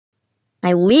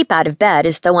I leap out of bed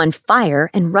as though on fire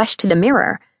and rush to the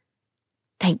mirror.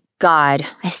 Thank God,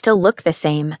 I still look the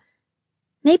same.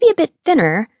 Maybe a bit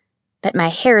thinner, but my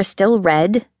hair is still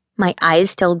red, my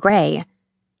eyes still gray.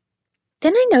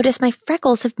 Then I notice my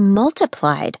freckles have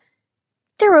multiplied.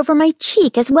 They're over my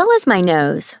cheek as well as my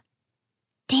nose.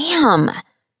 Damn!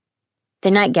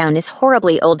 The nightgown is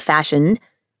horribly old-fashioned,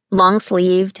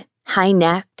 long-sleeved,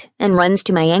 high-necked, and runs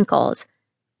to my ankles.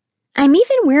 I'm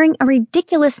even wearing a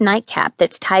ridiculous nightcap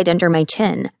that's tied under my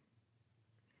chin.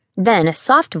 Then a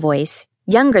soft voice,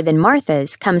 younger than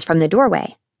Martha's, comes from the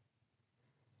doorway.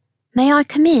 May I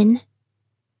come in?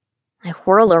 I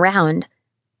whirl around.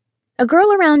 A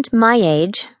girl around my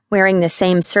age, wearing the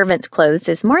same servant's clothes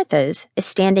as Martha's, is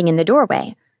standing in the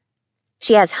doorway.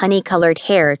 She has honey-colored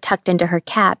hair tucked into her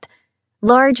cap,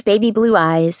 large baby blue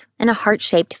eyes, and a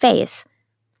heart-shaped face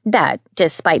that,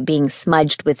 despite being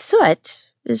smudged with soot,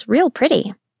 is real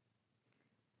pretty.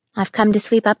 I've come to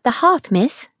sweep up the hearth,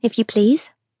 miss, if you please,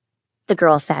 the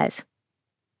girl says.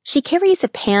 She carries a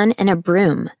pan and a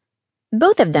broom.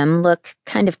 Both of them look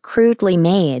kind of crudely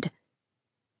made.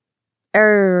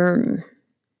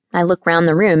 I look round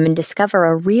the room and discover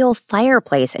a real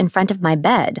fireplace in front of my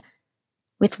bed,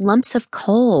 with lumps of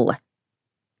coal.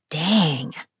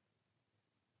 Dang.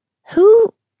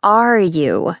 Who are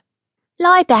you?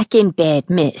 Lie back in bed,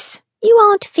 miss. You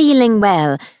aren't feeling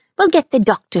well. We'll get the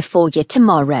doctor for you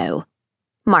tomorrow,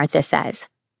 Martha says.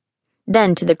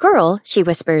 Then to the girl, she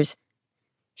whispers,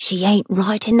 She ain't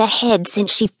right in the head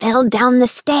since she fell down the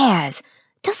stairs.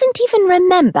 Doesn't even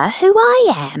remember who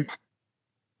I am.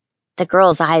 The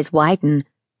girl's eyes widen.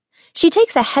 She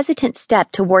takes a hesitant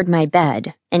step toward my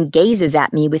bed and gazes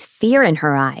at me with fear in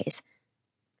her eyes.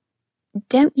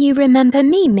 Don't you remember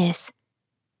me, miss?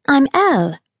 I'm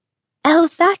Elle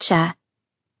Thatcher.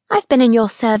 I've been in your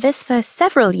service for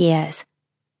several years.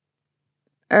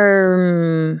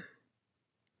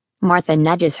 Martha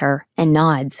nudges her and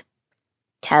nods.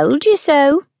 Told you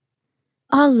so.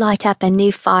 I'll light up a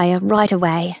new fire right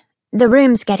away. The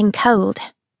room's getting cold,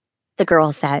 the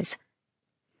girl says.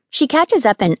 She catches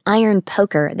up an iron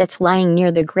poker that's lying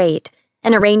near the grate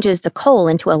and arranges the coal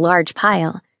into a large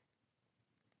pile.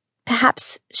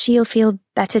 Perhaps she'll feel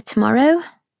better tomorrow?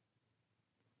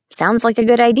 Sounds like a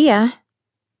good idea.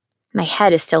 My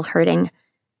head is still hurting.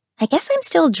 I guess I'm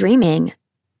still dreaming.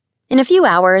 In a few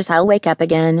hours, I'll wake up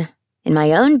again, in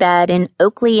my own bed in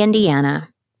Oakley, Indiana.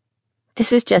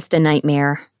 This is just a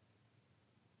nightmare.